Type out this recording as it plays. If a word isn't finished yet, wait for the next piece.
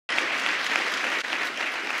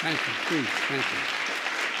Thank you, please, thank you.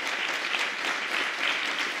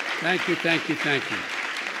 Thank you, thank you, thank you.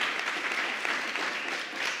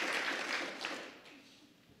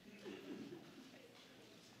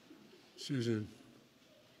 Susan,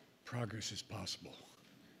 progress is possible.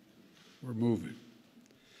 We're moving.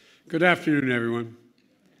 Good afternoon, everyone.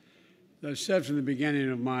 As I said from the beginning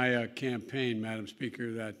of my campaign, Madam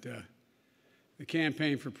Speaker, that the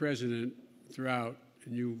campaign for president throughout,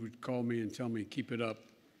 and you would call me and tell me, keep it up,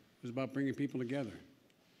 was about bringing people together,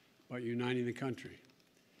 about uniting the country.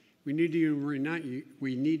 We need to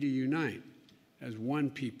unite as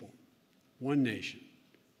one people, one nation,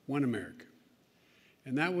 one America.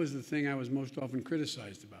 And that was the thing I was most often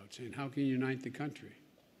criticized about, saying, how can you unite the country?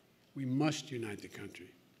 We must unite the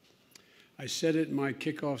country. I said it in my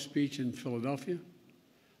kickoff speech in Philadelphia.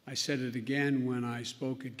 I said it again when I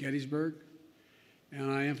spoke at Gettysburg,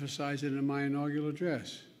 and I emphasized it in my inaugural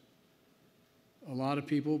address. A lot of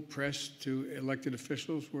people, press to elected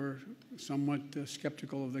officials, were somewhat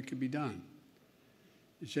skeptical of that could be done.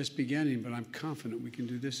 It's just beginning, but I'm confident we can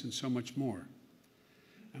do this and so much more.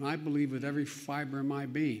 And I believe with every fiber of my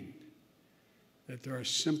being that there are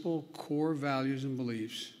simple core values and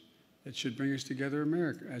beliefs that should bring us together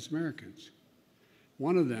as Americans.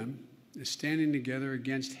 One of them is standing together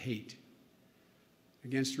against hate,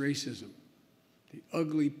 against racism, the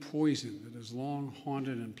ugly poison that has long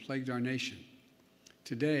haunted and plagued our nation.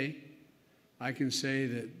 Today, I can say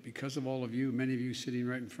that because of all of you, many of you sitting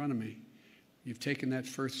right in front of me, you've taken that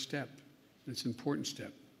first step. It's an important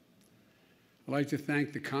step. I'd like to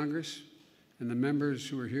thank the Congress and the members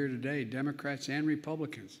who are here today, Democrats and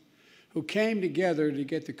Republicans, who came together to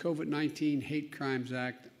get the Covid-19 Hate Crimes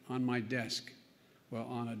Act on my desk. Well,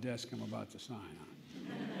 on a desk I'm about to sign on.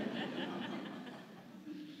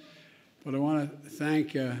 But I want to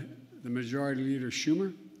thank the Majority Leader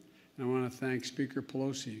Schumer, and I want to thank Speaker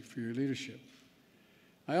Pelosi for your leadership.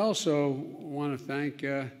 I also want to thank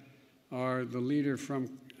the leader from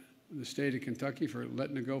the state of Kentucky for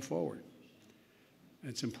letting it go forward.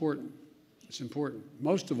 It's important. It's important.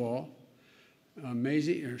 Most of all,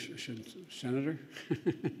 Maisie, or Senator,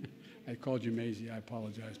 I called you Maisie. I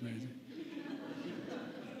apologize, Maisie.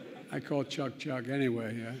 I call Chuck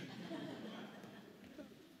anyway. Yeah.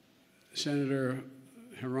 Senator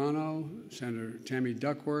Hirano, Senator Tammy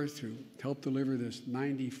Duckworth, who helped deliver this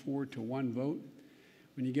 94-1 vote.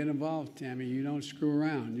 When you get involved, Tammy, you don't screw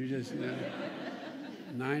around. You just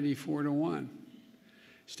 94-1.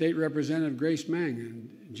 State Representative Grace Meng and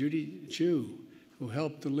Judy Chu, who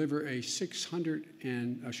helped deliver a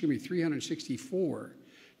 364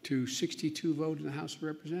 to 62 vote in the House of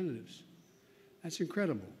Representatives. That's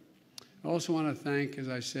incredible. I also want to thank, as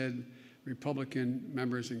I said, Republican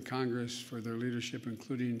members in Congress for their leadership,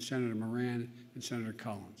 including Senator Moran and Senator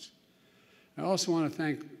Collins. I also want to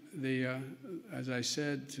thank as I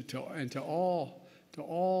said, to all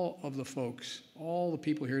of the folks, all the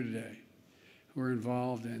people here today who are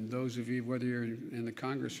involved, and those of you, whether you're in the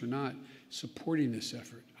Congress or not, supporting this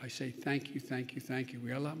effort. I say thank you, thank you, thank you. We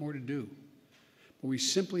got a lot more to do. But we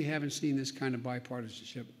simply haven't seen this kind of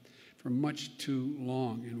bipartisanship for much too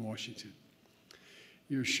long in Washington.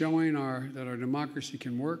 You're showing that our democracy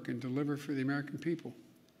can work and deliver for the American people.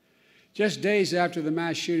 Just days after the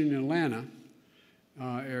mass shooting in Atlanta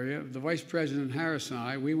area, the Vice President Harris and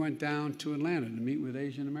I, we went down to Atlanta to meet with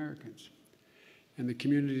Asian Americans and the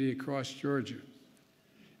community across Georgia.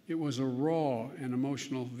 It was a raw and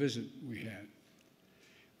emotional visit we had.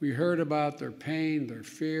 We heard about their pain, their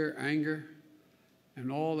fear, anger,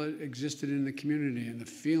 and all that existed in the community, and the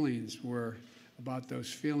feelings were about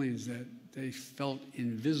those feelings that they felt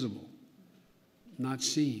invisible, not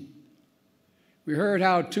seen. We heard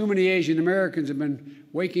how too many Asian Americans have been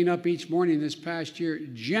waking up each morning this past year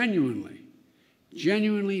genuinely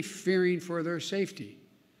fearing for their safety,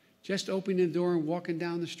 just opening the door and walking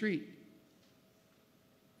down the street,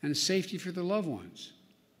 and safety for their loved ones.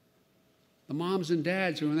 The moms and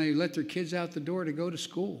dads who, when they let their kids out the door to go to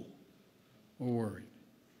school, were worried.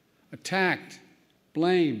 Attacked,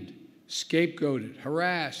 blamed, scapegoated,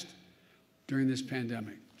 harassed during this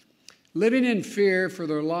pandemic. Living in fear for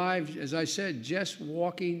their lives, as I said, just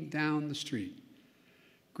walking down the street.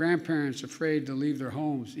 Grandparents afraid to leave their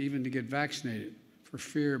homes, even to get vaccinated, for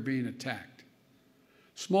fear of being attacked.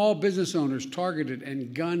 Small business owners targeted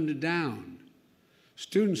and gunned down.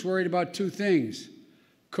 Students worried about two things: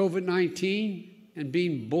 COVID-19 and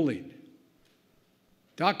being bullied.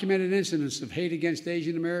 Documented incidents of hate against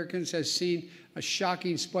Asian Americans has seen a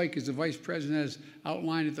shocking spike, as the Vice President has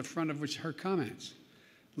outlined at the front of her comments,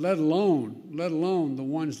 let alone the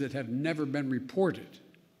ones that have never been reported.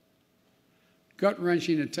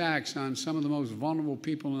 gut-wrenching attacks on some of the most vulnerable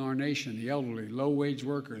people in our nation, the elderly, low-wage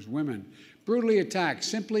workers, women, brutally attacked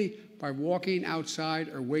simply by walking outside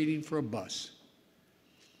or waiting for a bus.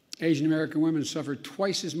 Asian American women suffer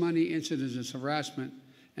twice as many incidents of harassment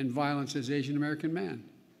and violence as Asian American men.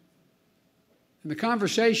 And the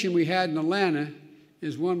conversation we had in Atlanta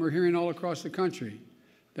is one we're hearing all across the country,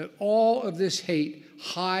 that all of this hate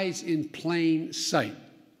hides in plain sight.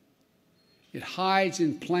 It hides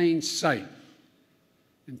in plain sight.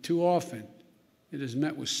 And too often, it is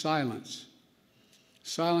met with silence.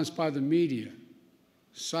 Silence by the media,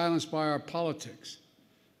 silence by our politics,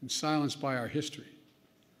 and silence by our history.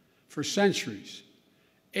 For centuries,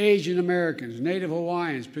 Asian Americans, Native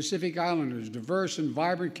Hawaiians, Pacific Islanders, diverse and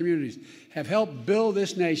vibrant communities have helped build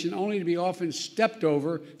this nation only to be often stepped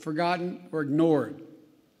over, forgotten, or ignored.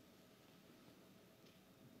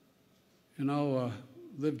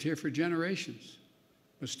 Lived here for generations,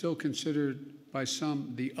 but still considered by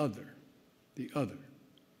some the other. The other.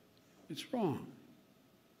 It's wrong.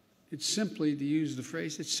 It's simply, to use the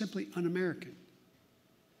phrase, it's simply un-American.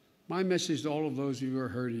 My message to all of those of you who are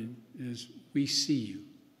hurting is, we see you.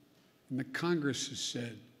 And the Congress has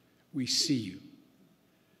said, we see you.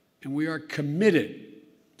 And we are committed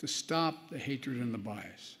to stop the hatred and the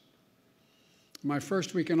bias. In my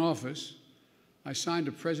first week in office, I signed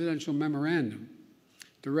a presidential memorandum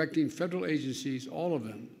directing federal agencies, all of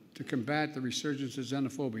them, to combat the resurgence of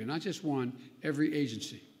xenophobia. Not just one, every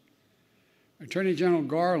agency. Attorney General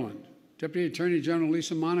Garland, Deputy Attorney General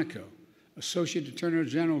Lisa Monaco, Associate Attorney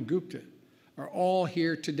General Gupta are all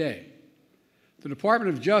here today. The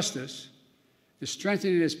Department of Justice is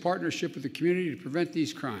strengthening its partnership with the community to prevent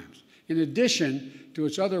these crimes, in addition to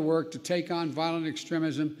its other work to take on violent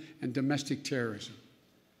extremism and domestic terrorism.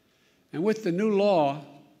 And with the new law,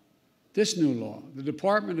 this new law, the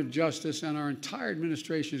Department of Justice and our entire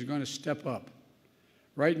administration is going to step up.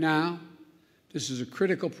 Right now, this is a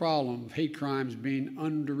critical problem of hate crimes being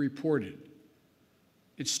underreported.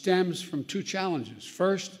 It stems from two challenges.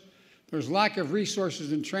 First, there's lack of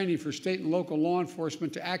resources and training for state and local law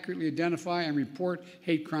enforcement to accurately identify and report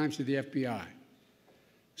hate crimes to the FBI.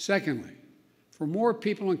 Secondly, for more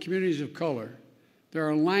people in communities of color, there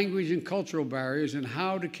are language and cultural barriers in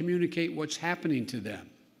how to communicate what's happening to them.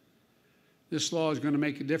 This law is going to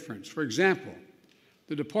make a difference. For example,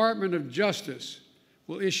 the Department of Justice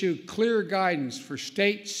will issue clear guidance for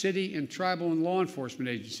state, city, and tribal and law enforcement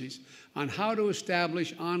agencies on how to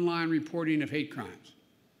establish online reporting of hate crimes.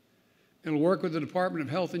 It'll work with the Department of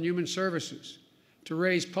Health and Human Services to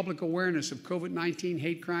raise public awareness of COVID-19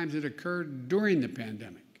 hate crimes that occurred during the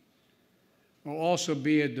pandemic. There will also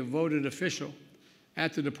be a devoted official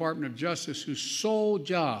at the Department of Justice whose sole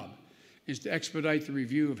job is to expedite the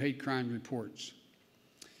review of hate crime reports.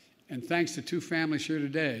 And thanks to two families here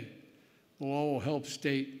today, the law will help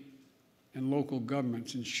state and local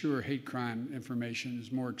governments ensure hate crime information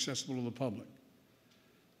is more accessible to the public.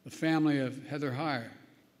 The family of Heather Heyer,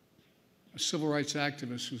 a civil rights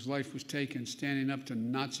activist whose life was taken standing up to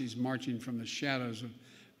Nazis marching from the shadows of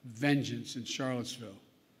vengeance in Charlottesville.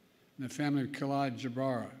 And the family of Khalid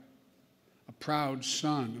Jabara, a proud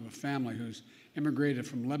son of a family who's immigrated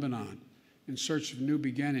from Lebanon in search of new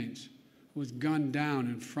beginnings, who was gunned down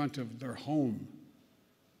in front of their home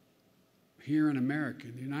here in America,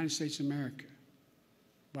 in the United States of America,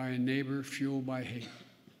 by a neighbor fueled by hate.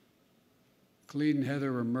 Khalid and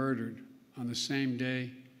Heather were murdered on the same day,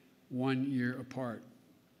 1 year apart.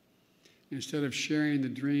 Instead of sharing the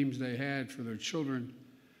dreams they had for their children,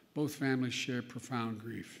 both families share profound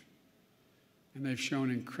grief. And they've shown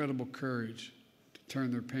incredible courage to turn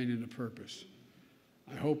their pain into purpose.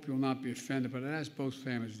 I hope you'll not be offended, but I ask both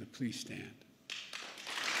families to please stand.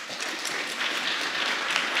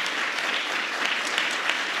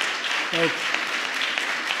 Folks,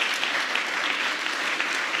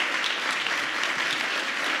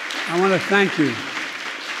 I want to thank you.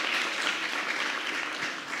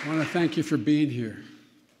 I want to thank you for being here,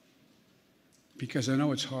 because I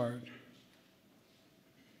know it's hard.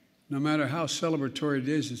 No matter how celebratory it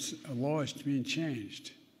is, a law is being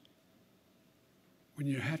changed. When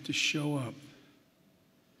you have to show up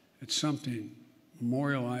at something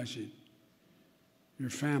memorializing your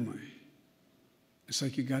family, it's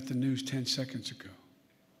like you got the news 10 seconds ago.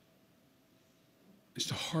 It's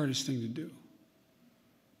the hardest thing to do.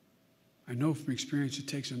 I know from experience it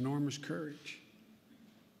takes enormous courage.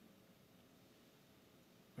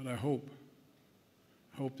 But I hope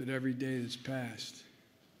that every day that's passed,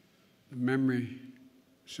 the memory,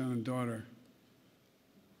 son and daughter,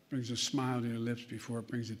 brings a smile to your lips before it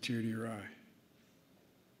brings a tear to your eye.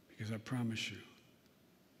 Because I promise you,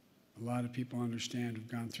 a lot of people understand who've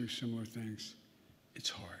gone through similar things It's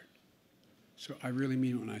hard. So I really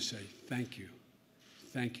mean it when I say thank you.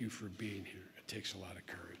 Thank you for being here. It takes a lot of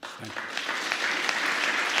courage. Thank you.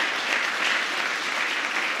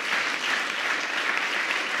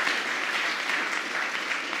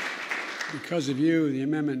 Because of you, the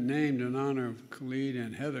amendment named in honor of Khalid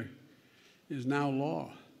and Heather is now law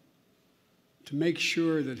to make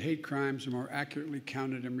sure that hate crimes are more accurately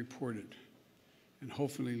counted and reported, and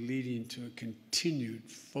hopefully leading to a continued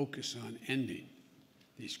focus on ending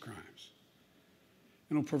these crimes.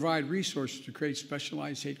 And will provide resources to create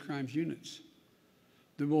specialized hate crimes units.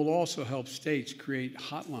 That will also help states create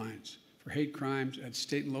hotlines for hate crimes at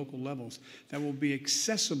state and local levels that will be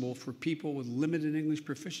accessible for people with limited English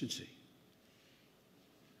proficiency.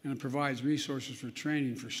 And it provides resources for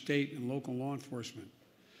training for state and local law enforcement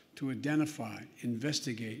to identify,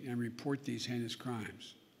 investigate, and report these heinous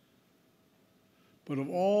crimes. But of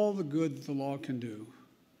all the good that the law can do,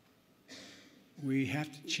 we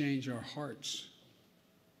have to change our hearts.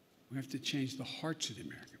 We have to change the hearts of the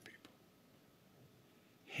American people.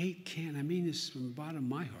 Hate can, I mean this from the bottom of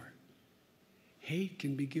my heart, hate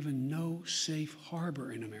can be given no safe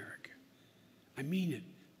harbor in America. I mean it,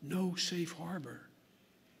 no safe harbor.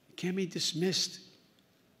 It can't be dismissed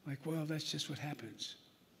like, well, that's just what happens.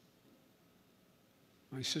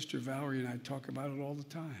 My sister Valerie and I talk about it all the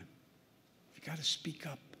time. You've got to speak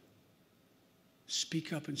up.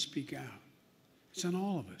 Speak up and speak out. It's on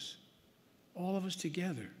all of us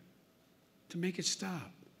together, to make it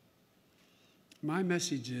stop. My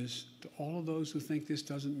message is to all of those who think this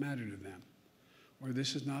doesn't matter to them, or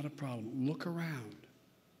this is not a problem, look around.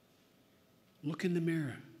 Look in the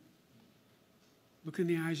mirror. Look in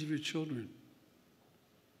the eyes of your children.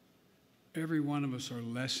 Every one of us are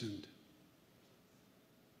lessened.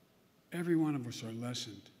 Every one of us are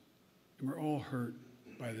lessened. And we're all hurt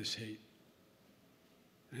by this hate.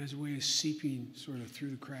 It has a way of seeping sort of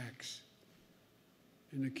through the cracks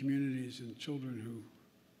into communities and children who,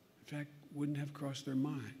 in fact, wouldn't have crossed their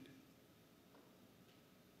mind.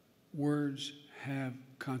 Words have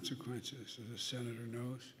consequences, as the senator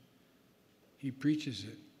knows. He preaches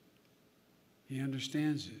it. He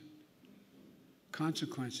understands it.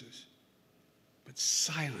 Consequences. But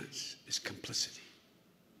silence is complicity.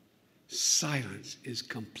 Silence is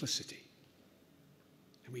complicity.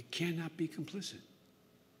 And we cannot be complicit.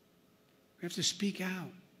 We have to speak out.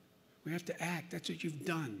 We have to act. That's what you've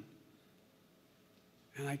done.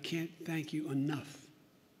 And I can't thank you enough.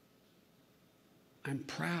 I'm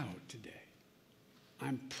proud today.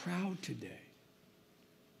 I'm proud today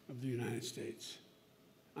of the United States.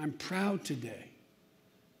 I'm proud today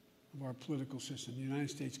of our political system, the United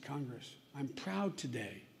States Congress. I'm proud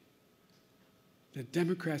today that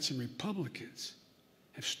Democrats and Republicans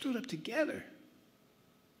have stood up together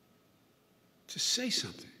to say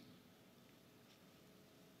something.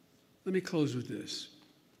 Let me close with this.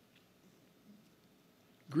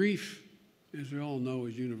 Grief, as we all know,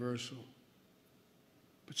 is universal,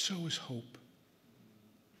 but so is hope.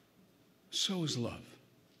 So is love.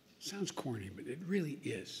 Sounds corny, but it really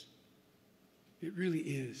is. It really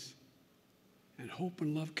is. And hope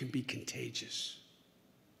and love can be contagious.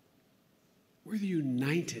 We're the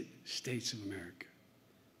United States of America.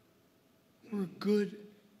 We're good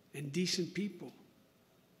and decent people.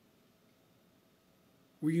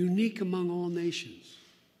 We're unique among all nations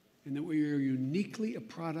in that we are uniquely a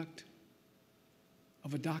product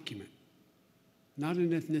of a document, not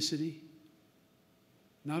an ethnicity,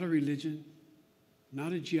 not a religion,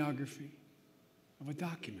 not a geography, of a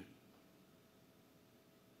document.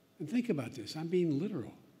 And think about this. I'm being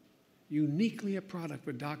literal. Uniquely a product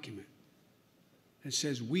of a document that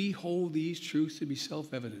says we hold these truths to be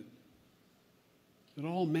self-evident, that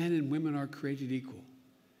all men and women are created equal,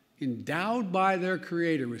 endowed by their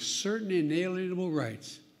Creator with certain inalienable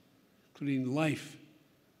rights, including life,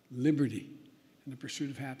 liberty, and the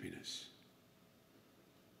pursuit of happiness.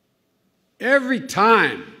 Every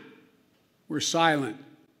time we're silent,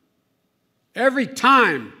 every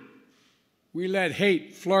time we let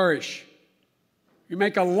hate flourish, we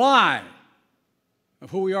make a lie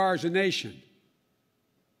of who we are as a nation.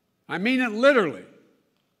 I mean it literally.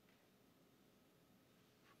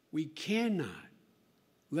 We cannot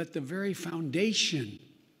let the very foundation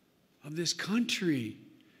of this country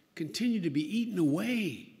continue to be eaten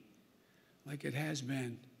away like it has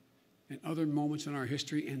been in other moments in our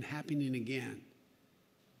history and happening again.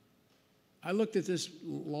 I looked at this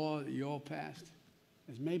law that you all passed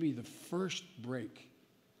as maybe the first break,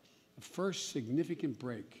 the first significant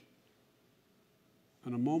break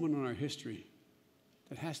on a moment in our history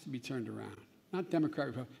that has to be turned around. Not Democrat,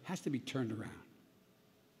 Republican, has to be turned around.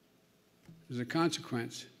 As a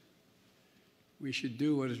consequence, we should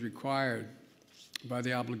do what is required by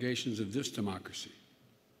the obligations of this democracy,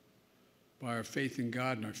 by our faith in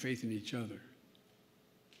God and our faith in each other,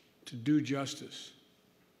 to do justice,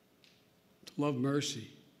 to love mercy,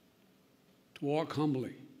 to walk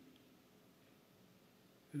humbly,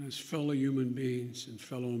 and as fellow human beings and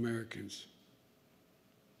fellow Americans,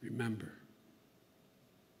 remember,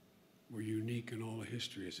 we're unique in all of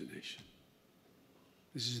history as a nation.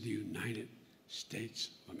 This is the United States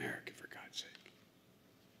of America, for God's sake.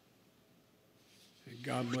 And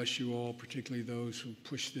God bless you all, particularly those who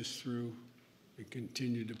pushed this through and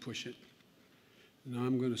continue to push it. Now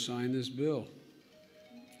I'm going to sign this bill,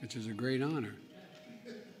 which is a great honor.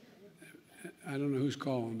 I don't know who's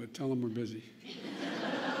calling, but tell them we're busy.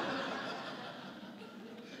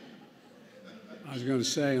 I was going to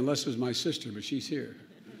say, unless it was my sister, but she's here.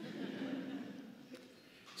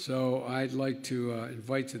 So I'd like to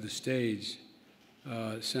invite to the stage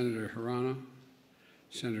Senator Hirano,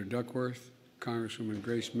 Senator Duckworth, Congresswoman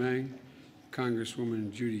Grace Meng,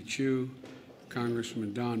 Congresswoman Judy Chu,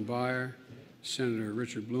 Congresswoman Don Beyer, Senator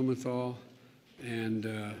Richard Blumenthal, and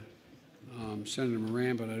Senator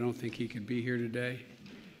Moran, but I don't think he could be here today.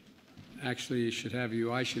 Actually, it should have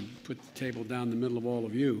you. I should put the table down the middle of all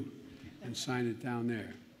of you and sign it down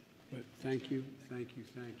there. But thank you, thank you,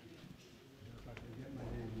 thank you. If I can get my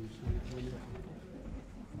name, will you sign it for me?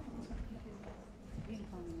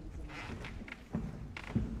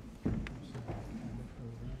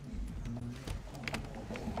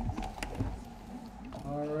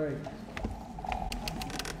 All right.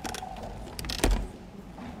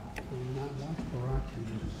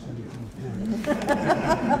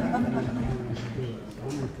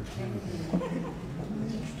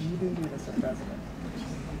 You do this as president.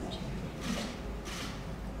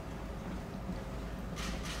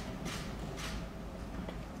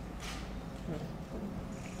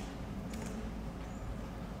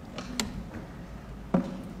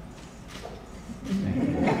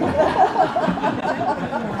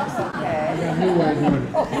 I got a new way of doing it.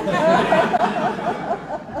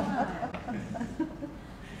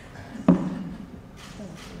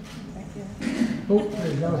 Oh, there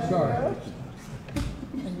you go. Sorry.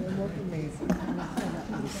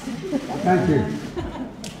 Thank you.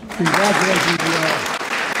 Congratulations to you all.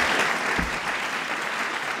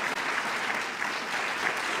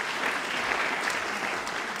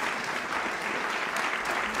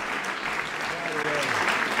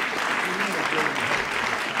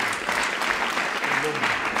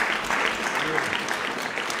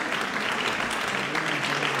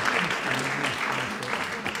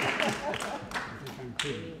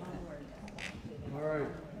 All right.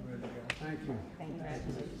 Thank you.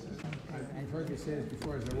 I've heard you say this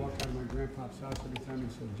before. As I walk out of my grandpa's house, every time he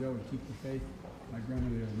said, "Joey, keep the faith," my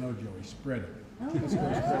grandmother said, "No, Joey, spread it." Let's go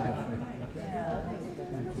spread that faith. Okay?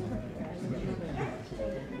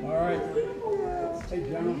 All right. Hey,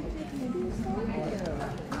 gentlemen.